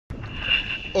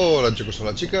Hola chicos,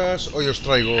 hola chicas, hoy os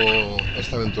traigo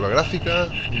esta aventura gráfica,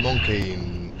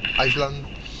 Monkey Island.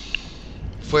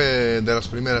 Fue de las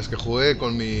primeras que jugué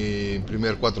con mi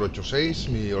primer 486,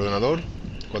 mi ordenador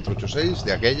 486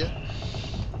 de aquella.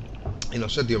 Y no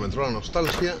sé, tío, me entró la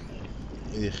nostalgia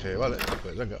y dije, vale,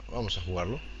 pues venga, vamos a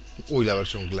jugarlo. Uy, la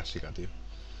versión clásica, tío.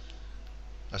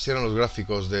 Así eran los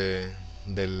gráficos de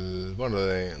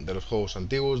los juegos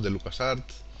antiguos, de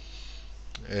LucasArts.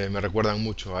 Me recuerdan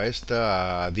mucho a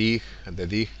esta, a Dig, de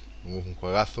Dig, un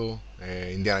juegazo,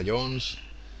 Indiana Jones,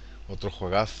 otro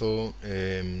juegazo,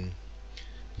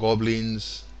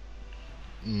 Goblins.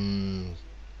 mm,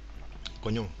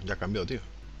 Coño, ya cambió, tío.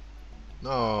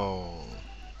 No,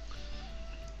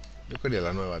 yo quería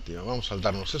la nueva, tío. Vamos a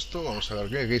saltarnos esto, vamos a ver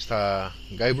qué. Aquí está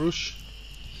Guybrush.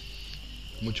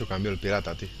 Mucho cambió el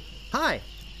pirata, tío. Hi,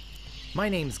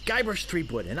 my name's Guybrush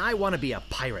Threepwood, and I want to be a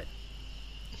pirate.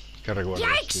 Qué recuerdos, tío.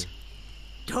 Yikes!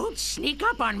 Don't sneak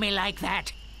up on me like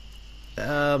that.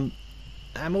 I'm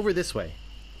over this way.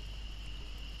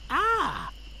 Ah,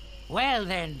 well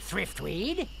then,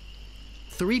 Thriftweed.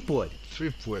 Threepwood.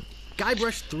 Threepwood.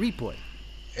 Guybrush Threepwood.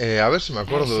 A ver si me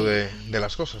acuerdo de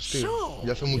las cosas, tío. So,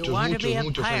 Ya hace you muchos, want to be a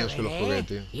muchos años que lo pirate, jugué, eh?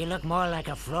 tío. You look more like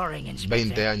a flooring 20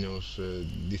 inspector. años,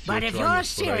 18 But if you're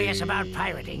años por serious ahí, about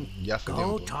pirating, ya hace go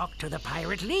tiempo. talk to the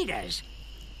pirate leaders.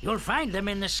 You'll find them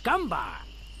in the scum bar.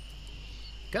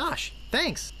 Gosh,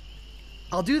 thanks.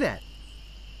 I'll do that.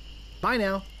 Bye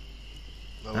now.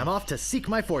 Vamos, I'm off to seek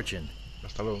my fortune.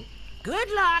 hasta luego. Good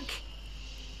luck.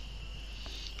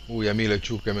 Uy, a mí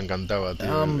Lechuk que me encantaba,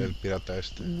 tío, el pirata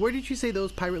este. Where did you say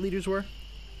those pirate leaders were?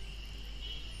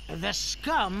 The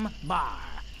scum bar.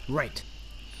 Right.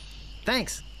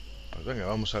 Thanks. Pues venga,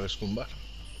 vamos al escumbar.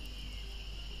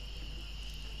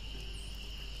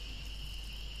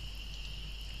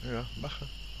 Venga, baja.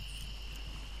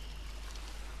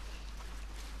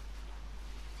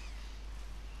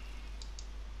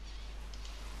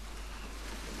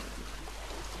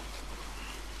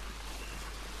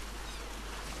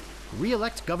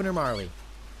 Re-elect Governor Marley.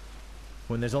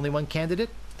 When there's only one candidate,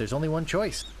 there's only one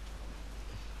choice.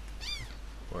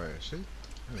 Pues sí.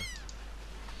 Venga.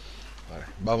 Vale,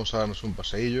 vamos a darnos un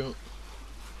paseillo.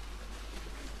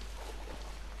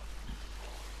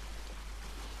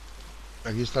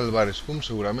 Aquí está el bar Scum,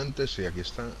 seguramente. Sí, aquí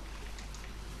está.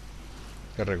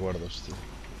 Qué recuerdos, tío.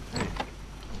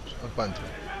 Vamos, al pancho.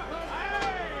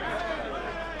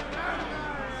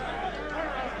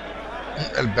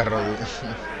 El perro,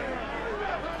 tío.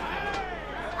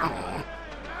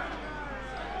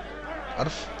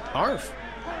 Arf. Arf.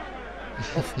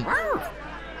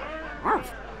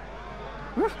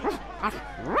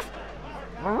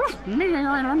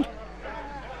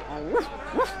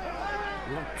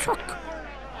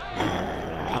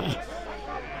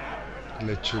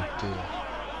 Lechuk, tío.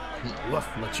 Woof,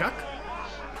 LeChuck.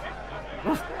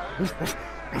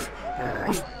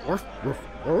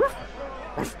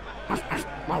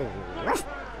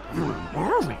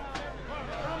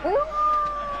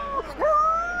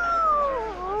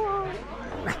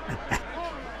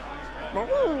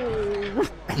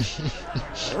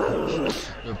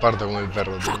 Me parto con el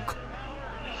perro, tío.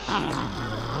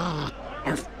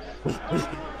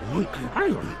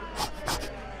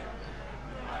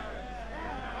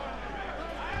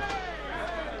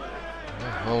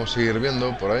 Vamos a seguir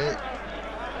viendo por ahí.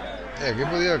 Aquí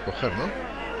podía coger, ¿no?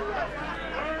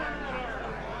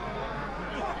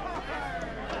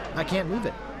 I can't move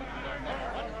it.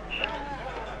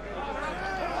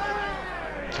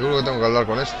 Seguro que tengo que hablar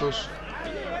con estos.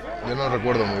 Yo no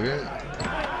recuerdo muy bien.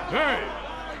 Hey!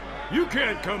 You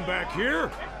can't come back here!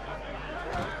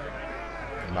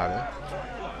 Vale.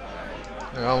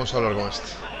 Venga, vamos a hablar con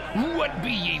este. What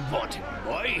be ye wanting,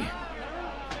 boy?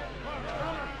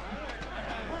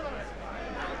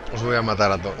 Os voy a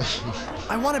matar a todos.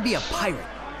 I want to be a pirate.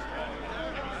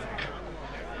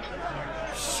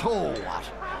 So what?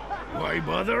 Why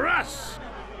bother us?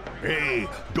 Hey,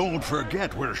 don't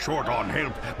forget we're short on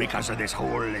help because of this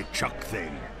whole LeChuck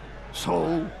thing.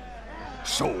 So?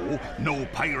 So, no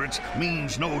pirates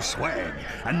means no swag,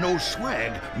 and no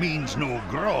swag means no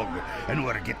grog, and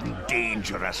we're getting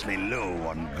dangerously low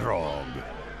on grog.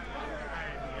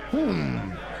 Do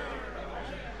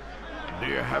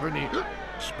you have any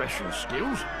special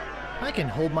skills? I can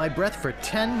hold my breath for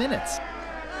 10 minutes.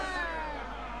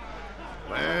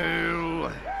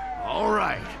 Well, all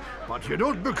right, but you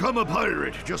don't become a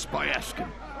pirate just by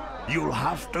asking. You'll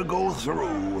have to go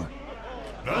through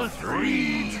the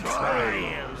 3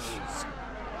 trials.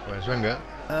 Pues venga.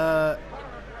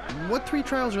 What 3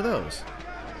 trials are those?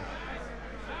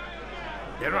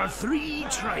 There are 3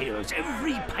 trials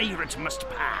every pirate must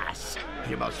pass.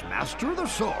 He must master the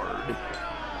sword.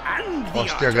 And the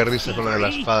Hostia, art qué of risa con lo de la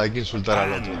thievery, espada. Hay que insultar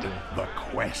al otro, And tío. the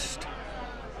quest.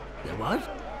 The what?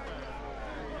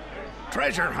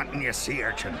 Treasure hunting, you sea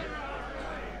urchin.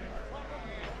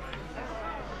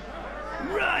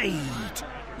 Right.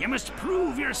 You must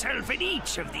prove yourself in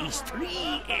each of these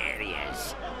 3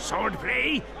 areas.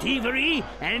 Swordplay, thievery,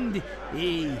 and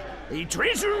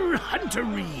treasure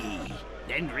huntery.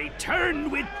 Then return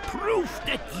with proof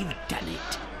that you've done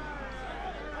it.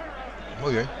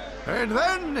 Muy bien. And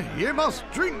then ye must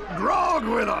drink grog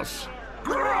with us.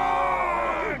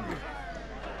 Grog!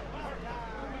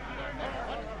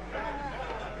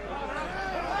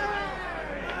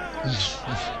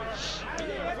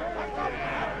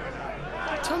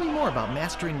 Tell me more about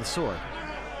mastering the sword.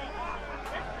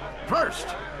 First,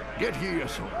 get ye a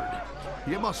sword.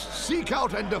 Ye must seek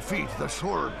out and defeat the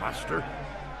sword master.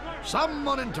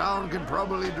 Someone in town can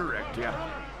probably direct you.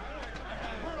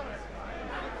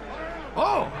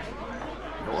 Oh!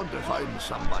 You want to find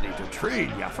somebody to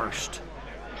train you first.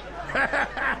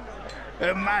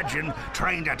 Imagine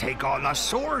trying to take on a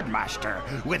sword master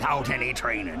without any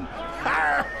training.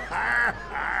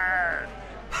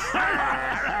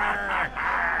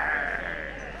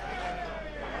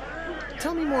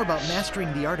 Tell me more about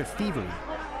mastering the art of thievery.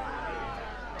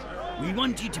 We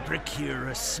want you to procure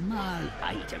a small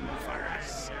item for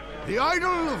us. The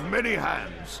idol of many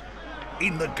hands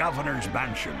in the governor's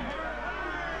mansion.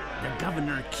 The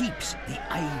governor keeps the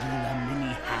idol of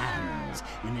many hands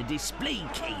in a display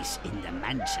case in the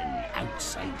mansion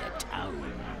outside the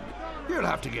town. You'll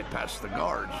have to get past the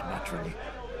guards, naturally.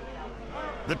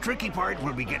 The tricky part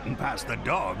will be getting past the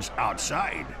dogs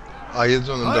outside. Ahí es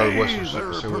donde entra el hueso, They're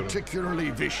a seguro.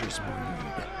 particularly vicious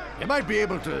breed. You might be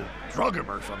able to drug him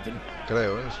or something.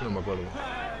 Creo, eso no me acuerdo.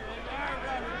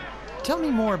 Tell me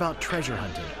more about treasure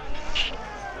hunting.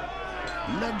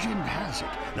 Legend has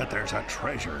it that there's a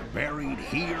treasure buried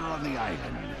here on the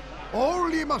island. All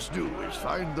you must do is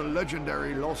find the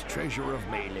legendary lost treasure of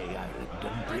Melee Island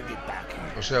and bring it back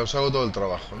here. O sea, os hago todo el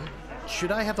trabajo, ¿no?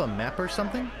 Should I have a map or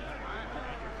something?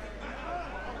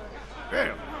 Well,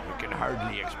 you can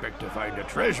hardly expect to find a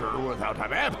treasure without a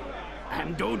map.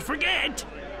 And don't forget,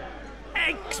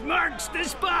 X marks the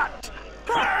spot.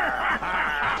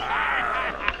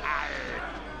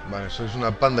 Vale, sois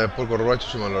una panda de porcos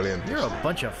borrachos y malolientes. You're a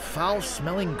bunch of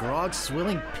foul-smelling,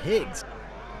 grog-swilling pigs.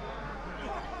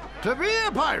 To be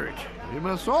a pirate, you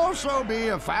must also be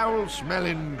a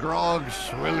foul-smelling,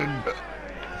 grog-swilling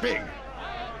pig.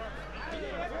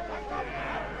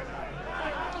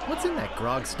 What's in that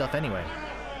grog stuff anyway?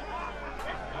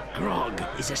 Grog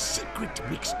is a secret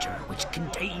mixture which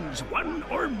contains one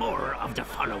or more of the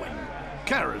following: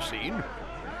 Kerosene,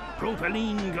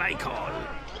 propylene glycol,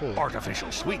 Joder.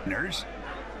 artificial sweeteners,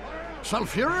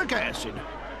 sulfuric acid,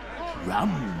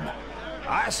 rum,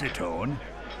 acetone,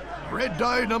 red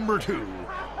dye number 2,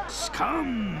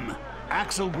 scum,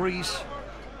 axle grease,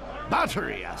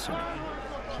 battery acid.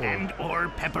 and or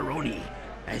pepperoni.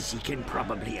 As you can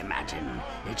probably imagine,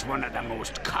 it's one of the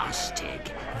most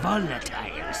caustic,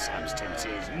 volatile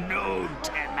substances known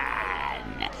to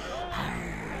man.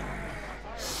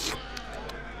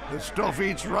 The stuff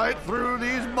eats right through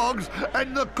these mugs,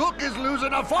 and the cook is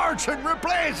losing a fortune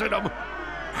replacing them.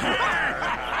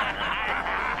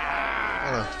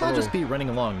 Ahora, hasta I'll luego. just be running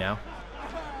along now.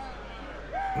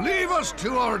 Leave us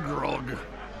to our grog.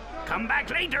 Come back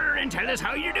later and tell us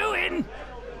how you're doing.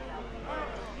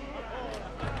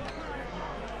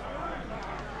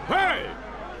 Hey!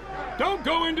 Don't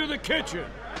go into the kitchen!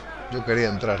 Yo quería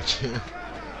entrar, tío.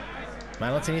 I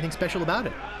don't see anything special about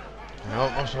it. No,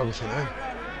 vamos a la cocina,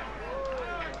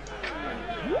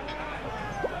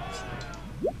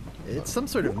 It's some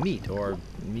sort of meat or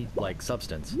meat-like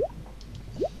substance.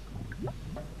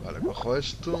 Vale, cojo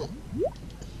esto.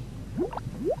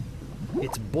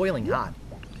 It's boiling hot.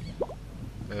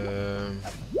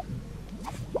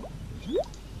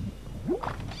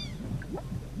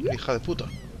 Hija de puta.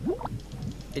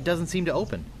 It doesn't seem to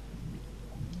open.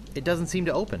 It doesn't seem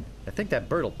to open. I think that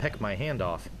bird will peck my hand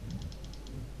off.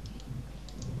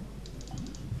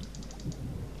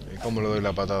 ¿Y cómo le doy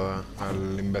la patada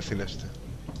al imbécil este?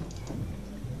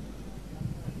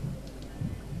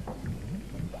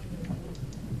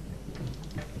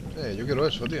 Yo quiero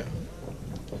eso, tío.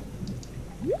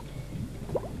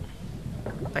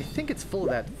 I think it's full of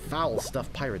that foul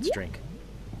stuff pirates drink.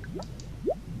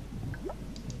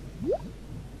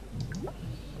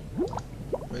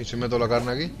 ¿Y si meto la carne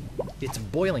aquí? It's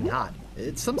boiling hot.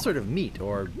 It's some sort of meat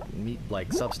or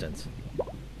meat-like substance.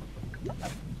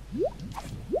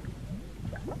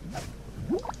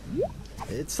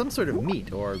 It's some sort of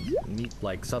meat or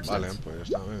meat-like substance. Vale, pues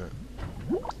ya está, venga.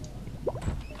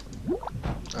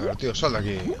 A ver, tío, sal de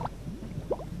aquí.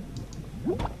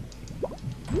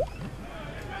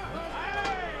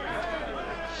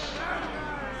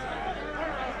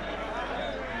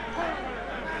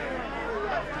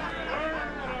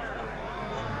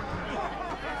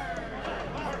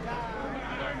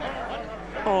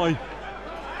 Aye.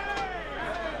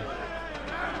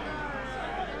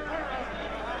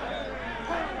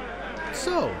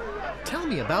 So, tell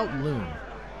me about Loon.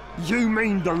 You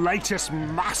mean the latest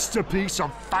masterpiece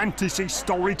of fantasy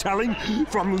storytelling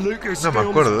from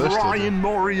Lucasfilm's Brian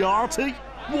Moriarty?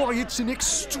 Why, it's an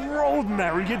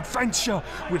extraordinary adventure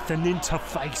with an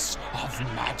interface of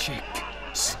magic.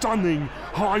 Stunning,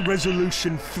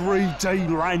 high-resolution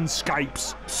 3D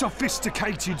landscapes,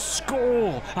 sophisticated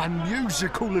score and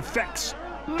musical effects,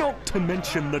 not to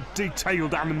mention the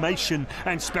detailed animation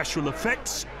and special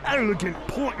effects, elegant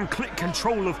point-and-click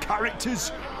control of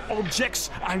characters, objects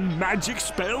and magic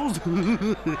spells.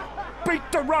 Beat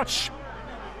the rush!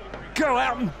 Go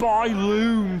out and buy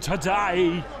Loom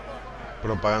today!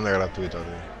 Propaganda gratuita,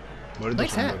 tío. Bonito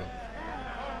Nice hat.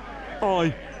 sombrero.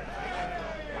 Aye.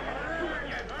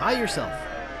 Hi yourself.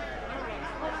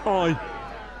 Aye.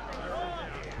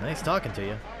 Nice talking to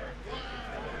you.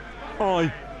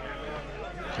 Aye.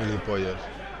 Gilipollas.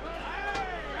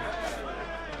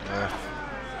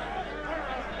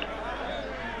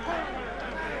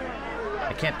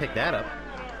 I can't pick that up.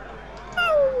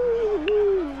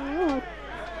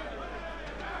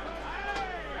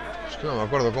 Es que no me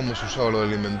acuerdo cómo se usaba lo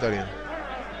del inventario.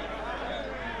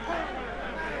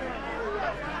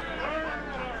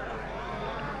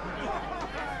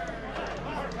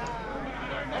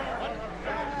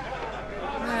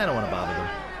 I don't want to bother them.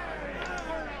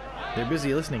 They're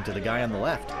busy listening to the guy on the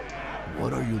left.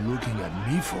 What are you looking at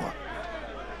me for?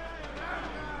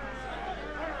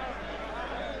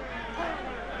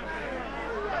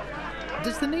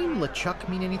 Does the name LeChuck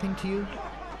mean anything to you?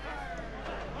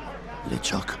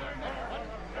 LeChuck.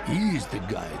 He's the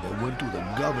guy that went to the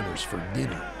governor's for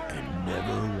dinner and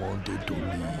never wanted to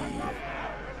leave.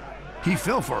 He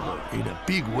fell for her in a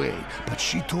big way, but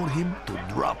she told him to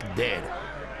drop dead.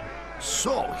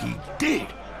 So he did,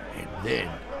 and then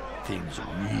things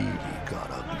really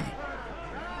got ugly.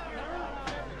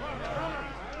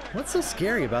 What's so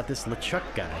scary about this LeChuck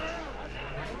guy?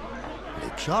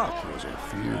 LeChuck was a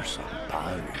fearsome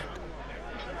pirate.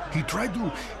 He tried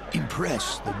to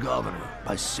impress the governor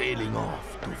by sailing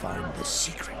off to find the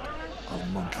secret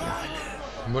of Monkey Island.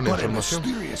 Buena But a información.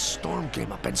 mysterious storm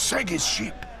came up and sank his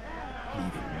ship,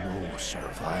 leaving no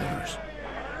survivors.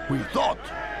 We thought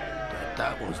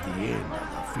that was the end of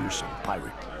the fearsome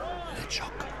pirate,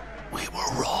 LeChuck. We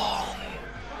were wrong.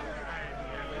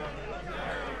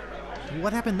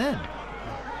 What happened then?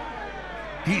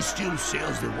 He still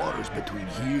sails the waters between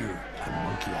here and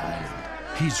Monkey Island.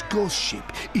 His ghost ship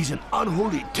is an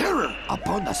unholy terror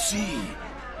upon the sea.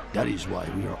 That is why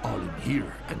we are all in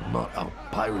here and not out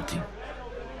pirating.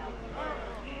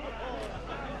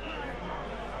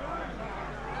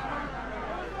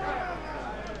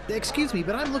 Excuse me,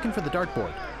 but I'm looking for the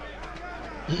dartboard.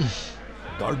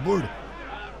 Dartboard?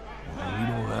 We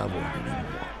don't have one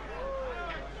anymore.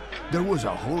 There was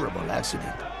a horrible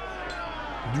accident.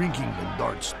 Drinking and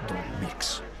darts don't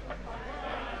mix.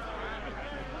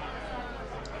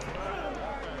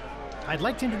 I'd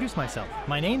like to introduce myself.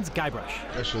 My name's Guybrush.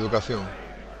 Es educación.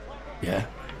 Yeah?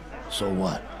 So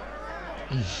what?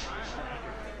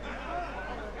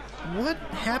 What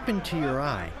happened to your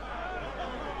eye?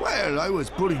 Well, I was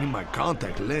putting in my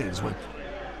contact lens when...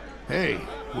 Hey,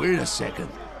 wait a second.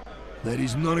 That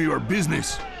is none of your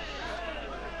business.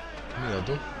 Mira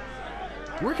tú.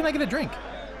 Where can I get a drink?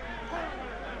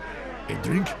 A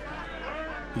drink?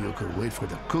 You could wait for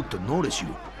the cook to notice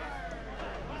you.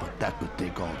 But that could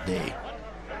take all day.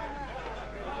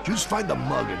 Just find a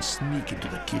mug and sneak into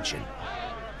the kitchen.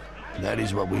 That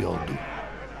is what we all do.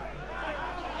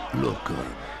 Look,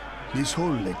 this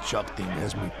whole LeChuck thing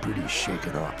has me pretty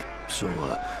shaken up. So,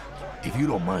 if you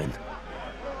don't mind...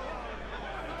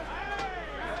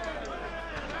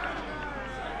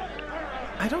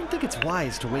 I don't think it's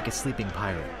wise to wake a sleeping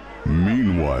pirate.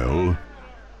 Meanwhile,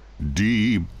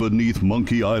 deep beneath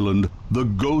Monkey Island, the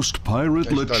ghost pirate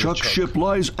Ahí está LeChuck LeChuck. ship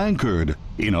lies anchored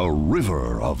in a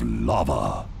river of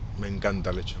lava. Me encanta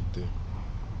el hecho, tío.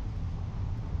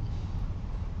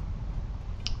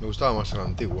 Me gustaba más el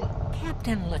antiguo.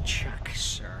 Captain LeChuck,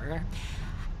 sir.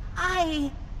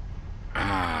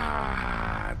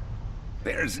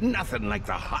 There's nothing like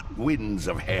the hot winds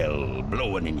of hell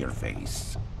blowing in your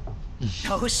face.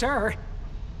 No, sir.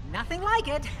 Nothing like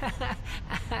it.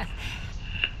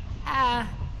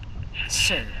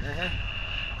 Sir,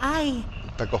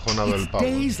 Está acojonado el It's pavo.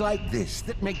 days like this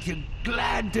that make you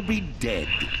glad to be dead.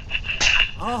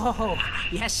 Oh,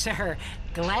 yes, sir.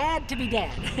 Glad to be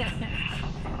dead.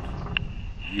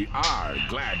 You are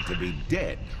glad to be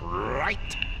dead,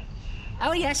 right?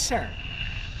 Oh, yes, sir.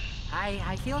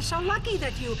 I feel so lucky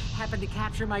that you happened to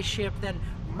capture my ship, then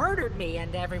murdered me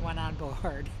and everyone on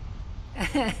board.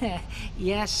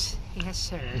 Yes,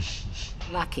 sir.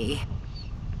 Lucky.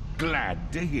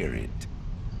 Glad to hear it.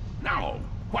 Now,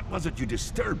 what was it you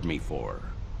disturbed me for?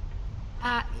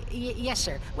 Yes,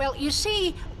 sir. Well, you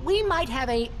see, we might have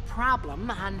a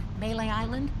problem on Melee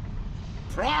Island.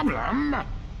 Problem?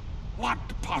 What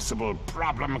possible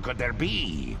problem could there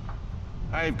be?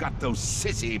 I've got those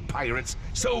sissy pirates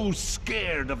so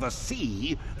scared of the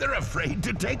sea, they're afraid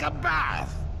to take a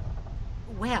bath.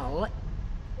 Well,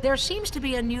 there seems to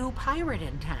be a new pirate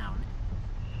in town.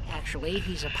 Actually,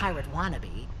 he's a pirate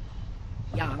wannabe.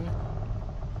 Young,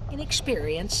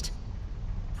 inexperienced,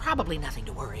 probably nothing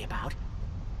to worry about.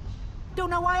 Don't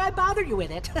know why I bothered you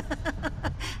with it.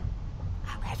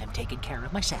 I'll have him taken care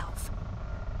of myself.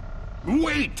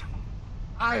 Wait!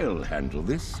 I'll handle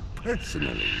this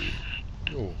personally.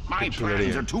 Oh, My qué plans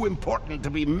chulería. are too important to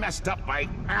be messed up by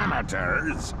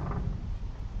amateurs.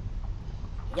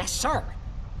 Yes, sir.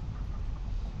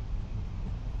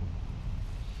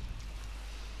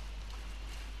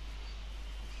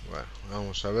 Bueno,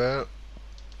 vamos a ver.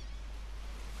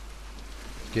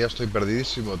 Que ya estoy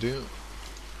perdidísimo, tío.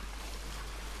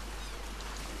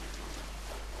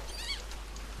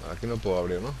 Aquí no puedo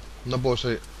abrir, ¿no? No puedo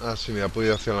seguir. Ah, sí, mira, puedo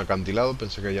ir hacia el acantilado.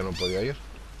 Pensé que ya no podía ir.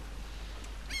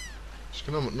 Es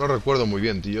que no recuerdo muy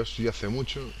bien, tío. Sí, hace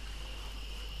mucho.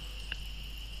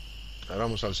 Ahora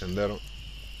vamos al sendero.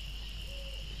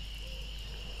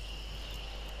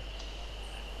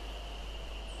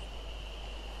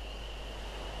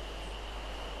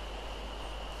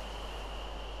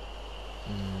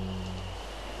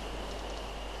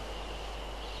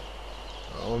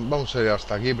 Vamos a ir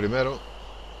hasta aquí primero,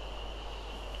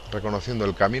 reconociendo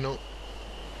el camino.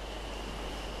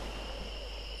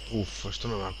 Uf, esto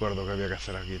no me acuerdo que había que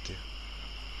hacer aquí, tío.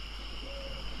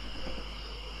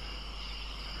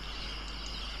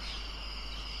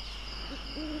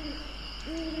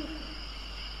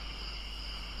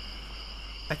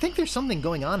 I think there's something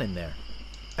going on in there.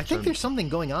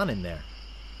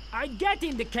 I get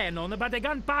in the cannon, but the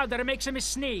gunpowder makes me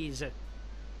sneeze.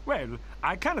 Well,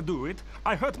 I can't do it.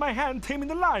 I hurt my hand taming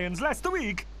the lions last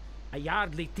week. I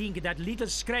hardly think that little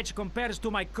scratch compares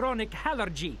to my chronic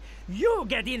allergy. You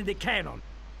get in the cannon.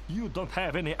 You don't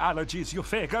have any allergies, you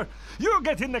faker. You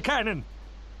get in the cannon.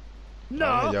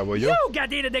 No, ya voy yo. you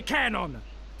get in the cannon.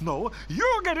 No,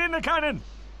 you get in the cannon.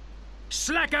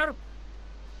 Slacker,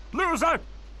 Loser.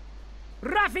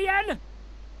 ruffian,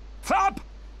 Flop.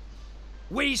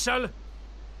 weasel,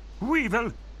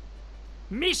 Weevil.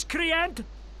 miscreant.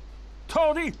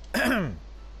 Toady.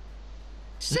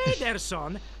 Say there,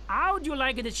 son, how'd you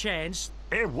like the chance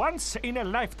A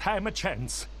once-in-a-lifetime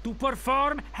chance. to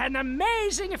perform an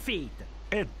amazing feat?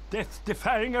 A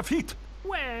death-defying feat.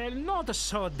 Well, not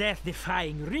so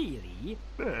death-defying, really.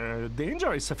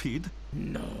 Dangerous feat.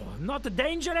 No, not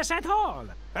dangerous at all,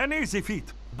 An easy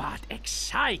feat. but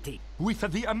exciting, With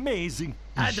the amazing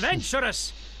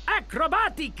adventurous,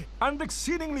 acrobatic, and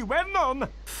exceedingly well-known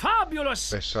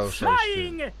fabulous, Pesados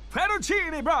flying.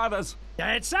 Ferrucini brothers.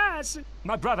 That's us.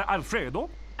 My brother Alfredo.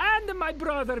 And my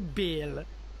brother Bill.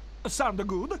 Sound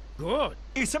good? Good.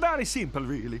 It's very simple,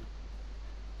 really.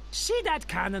 See that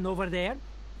cannon over there?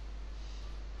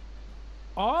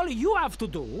 All you have to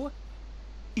do,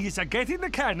 Is get in the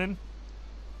cannon,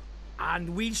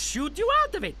 and we'll shoot you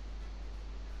out of it.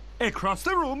 across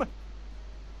the room.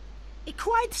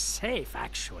 Quite safe,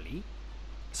 actually.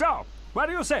 So, what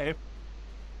do you say?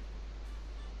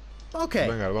 Okay,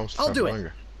 Venga, vamos a I'll do hacerlo, it.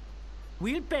 venga.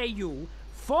 We'll pay you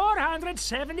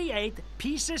 478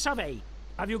 pieces of 8.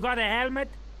 Have you got a helmet?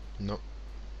 No.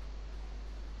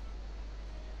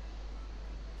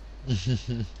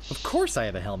 Of course I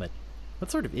have a helmet.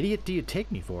 What sort of idiot do you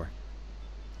take me for?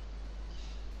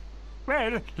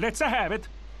 Well, let's have it.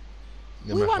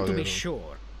 Ya We me want to be jodieron.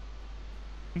 sure.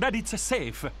 That it's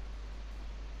safe.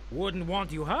 Wouldn't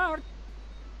want you hurt.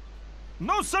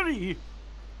 No, sorry.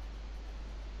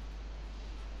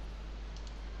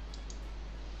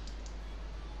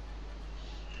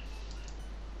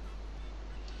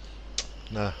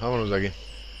 Nada, vámonos de aquí.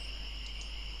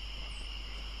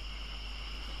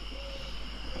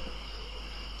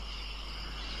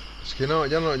 Es que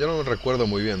ya no me recuerdo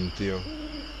muy bien, tío.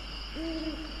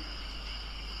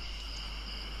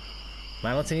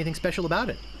 I don't see anything special about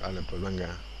it. Vale, pues venga.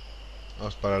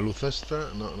 Vamos para la luz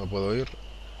esta. No, no puedo ir.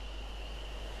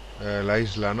 La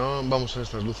isla no. Vamos a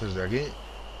estas luces de aquí.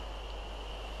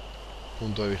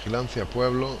 Punto de vigilancia,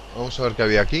 pueblo. Vamos a ver qué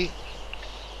había aquí.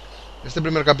 Este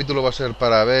primer capítulo va a ser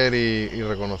para ver y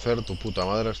reconocer tu puta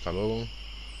madre. Hasta luego.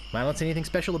 I don't see anything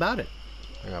special about it.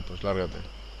 Venga, pues lárgate.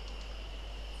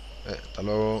 Hasta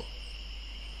luego.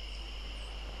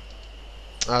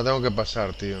 Ah, tengo que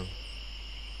pasar, tío.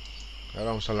 Ahora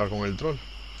vamos a hablar con el troll.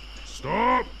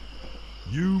 Stop!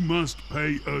 You must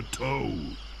pay a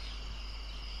toll.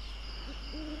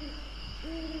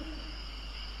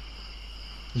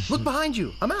 Look behind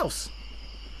you! A mouse!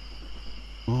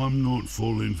 I'm not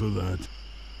falling for that.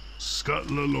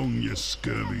 Scuttle along, you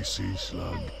scurvy sea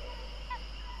slug.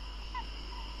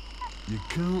 You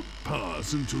can't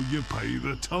pass until you pay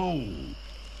the toll.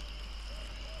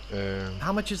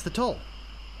 How much is the toll?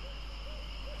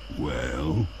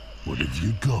 Well, what have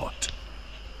you got?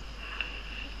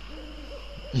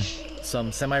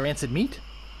 Some semi-rancid meat?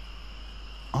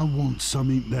 I want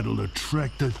something that'll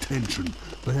attract attention,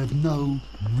 but have no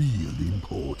real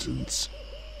importance.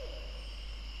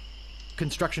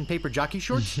 Construction paper jockey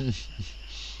shorts?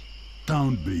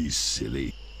 Don't be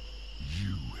silly.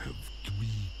 You have 3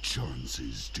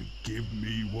 chances to give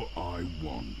me what I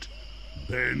want.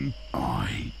 Then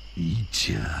I eat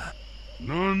you.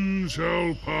 None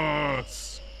shall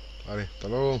pass. Vale, hasta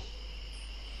luego.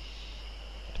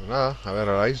 Pues nada, a ver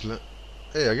a la isla.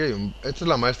 Aquí hay un... Esta es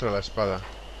la maestra de la espada.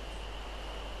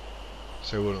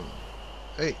 Seguro.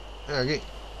 Ven aquí.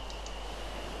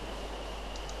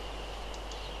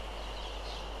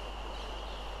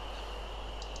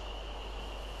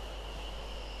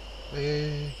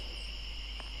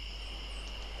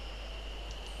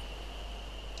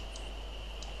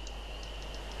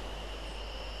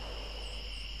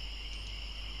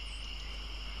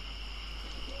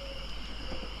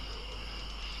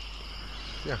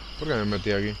 Ya, ¿por qué me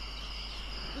metí aquí?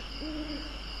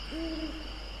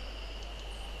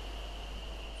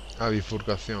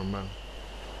 Bifurcación, vale.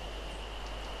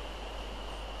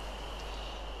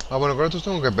 Bueno, con estos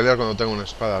tengo que pelear cuando tengo una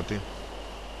espada, tío.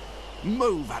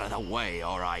 Move out of the way,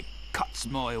 or I cuts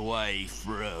my way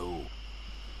through.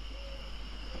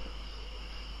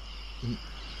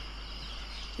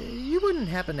 You wouldn't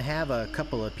happen to have a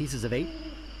couple of pieces of 8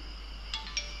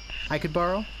 I could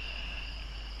borrow?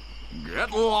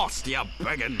 Get lost, you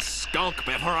begging skulk,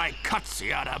 before I cuts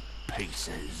you to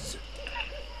pieces.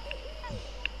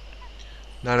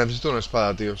 Nada, necesito una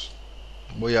espada, tíos.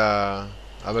 Voy a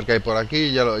ver qué hay por aquí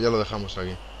y ya lo dejamos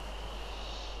aquí.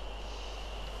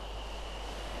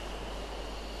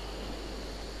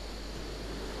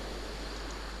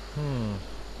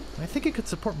 I think it could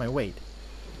support my weight.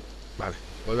 Vale,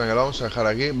 pues venga, lo vamos a dejar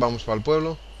aquí. Vamos para el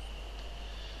pueblo.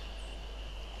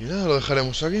 Y nada, lo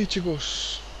dejaremos aquí,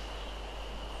 chicos.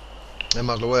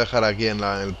 Además, lo voy a dejar aquí en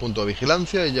el punto de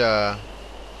vigilancia y ya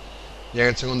en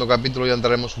el segundo capítulo ya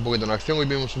entraremos un poquito en acción. Hoy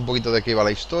vimos un poquito de qué iba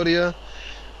la historia.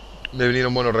 Me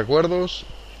vinieron buenos recuerdos.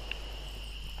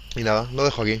 Y nada, lo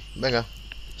dejo aquí. Venga,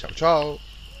 chao, chao.